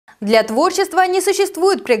Для творчества не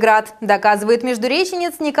существует преград, доказывает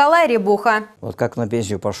междуреченец Николай Рябуха. Вот как на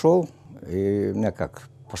пенсию пошел, и у меня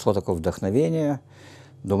пошло такое вдохновение.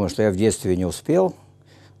 Думаю, что я в детстве не успел.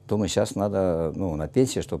 Думаю, сейчас надо на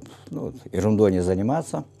пенсии, чтобы ерундой не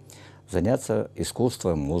заняться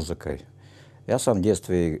искусством, музыкой. Я сам в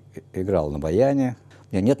детстве играл на баяне.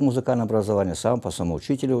 У меня нет музыкального образования, сам по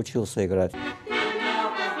самоучителю учился играть.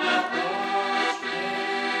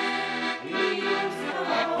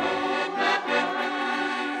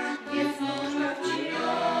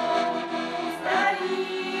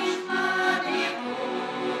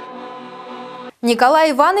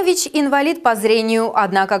 Николай Иванович инвалид по зрению,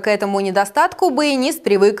 однако к этому недостатку баянист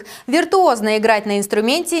привык. Виртуозно играть на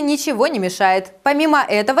инструменте ничего не мешает. Помимо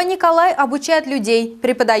этого Николай обучает людей,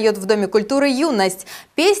 преподает в Доме культуры «Юность».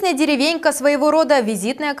 Песня «Деревенька» своего рода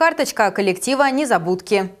визитная карточка коллектива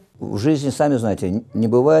 «Незабудки». В жизни, сами знаете, не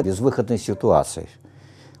бывает безвыходной ситуации.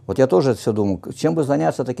 Вот я тоже все думаю, чем бы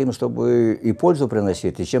заняться таким, чтобы и пользу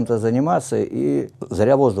приносить, и чем-то заниматься, и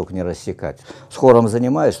зря воздух не рассекать. С хором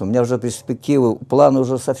занимаюсь, но у меня уже перспективы, планы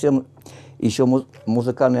уже совсем, еще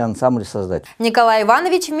музыкальный ансамбль создать. Николай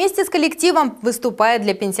Иванович вместе с коллективом выступает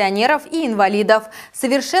для пенсионеров и инвалидов.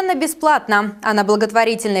 Совершенно бесплатно. А на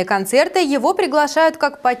благотворительные концерты его приглашают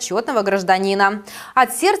как почетного гражданина.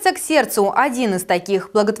 «От сердца к сердцу» – один из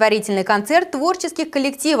таких. Благотворительный концерт творческих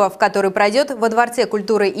коллективов, который пройдет во Дворце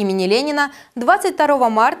культуры имени Ленина 22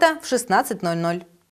 марта в 16:00.